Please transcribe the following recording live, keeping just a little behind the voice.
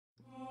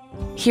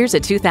Here's a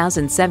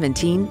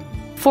 2017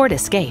 Ford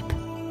Escape.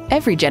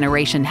 Every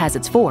generation has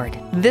its Ford.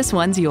 This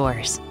one's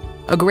yours.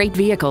 A great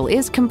vehicle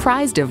is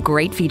comprised of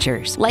great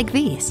features like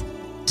these: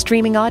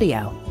 streaming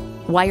audio,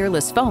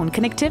 wireless phone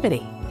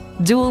connectivity,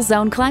 dual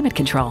zone climate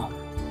control,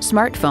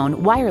 smartphone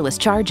wireless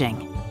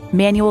charging,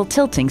 manual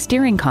tilting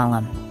steering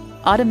column,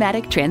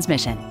 automatic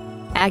transmission,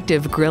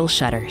 active grille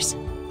shutters,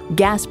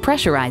 gas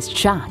pressurized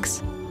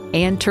shocks,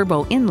 and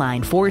turbo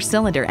inline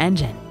 4-cylinder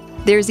engine.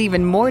 There's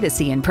even more to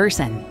see in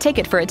person. Take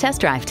it for a test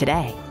drive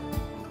today.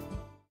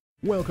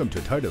 Welcome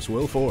to Titus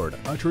Will Ford,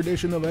 a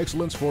tradition of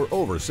excellence for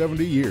over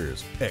 70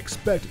 years.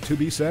 Expect to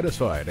be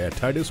satisfied at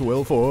Titus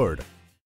Will Ford.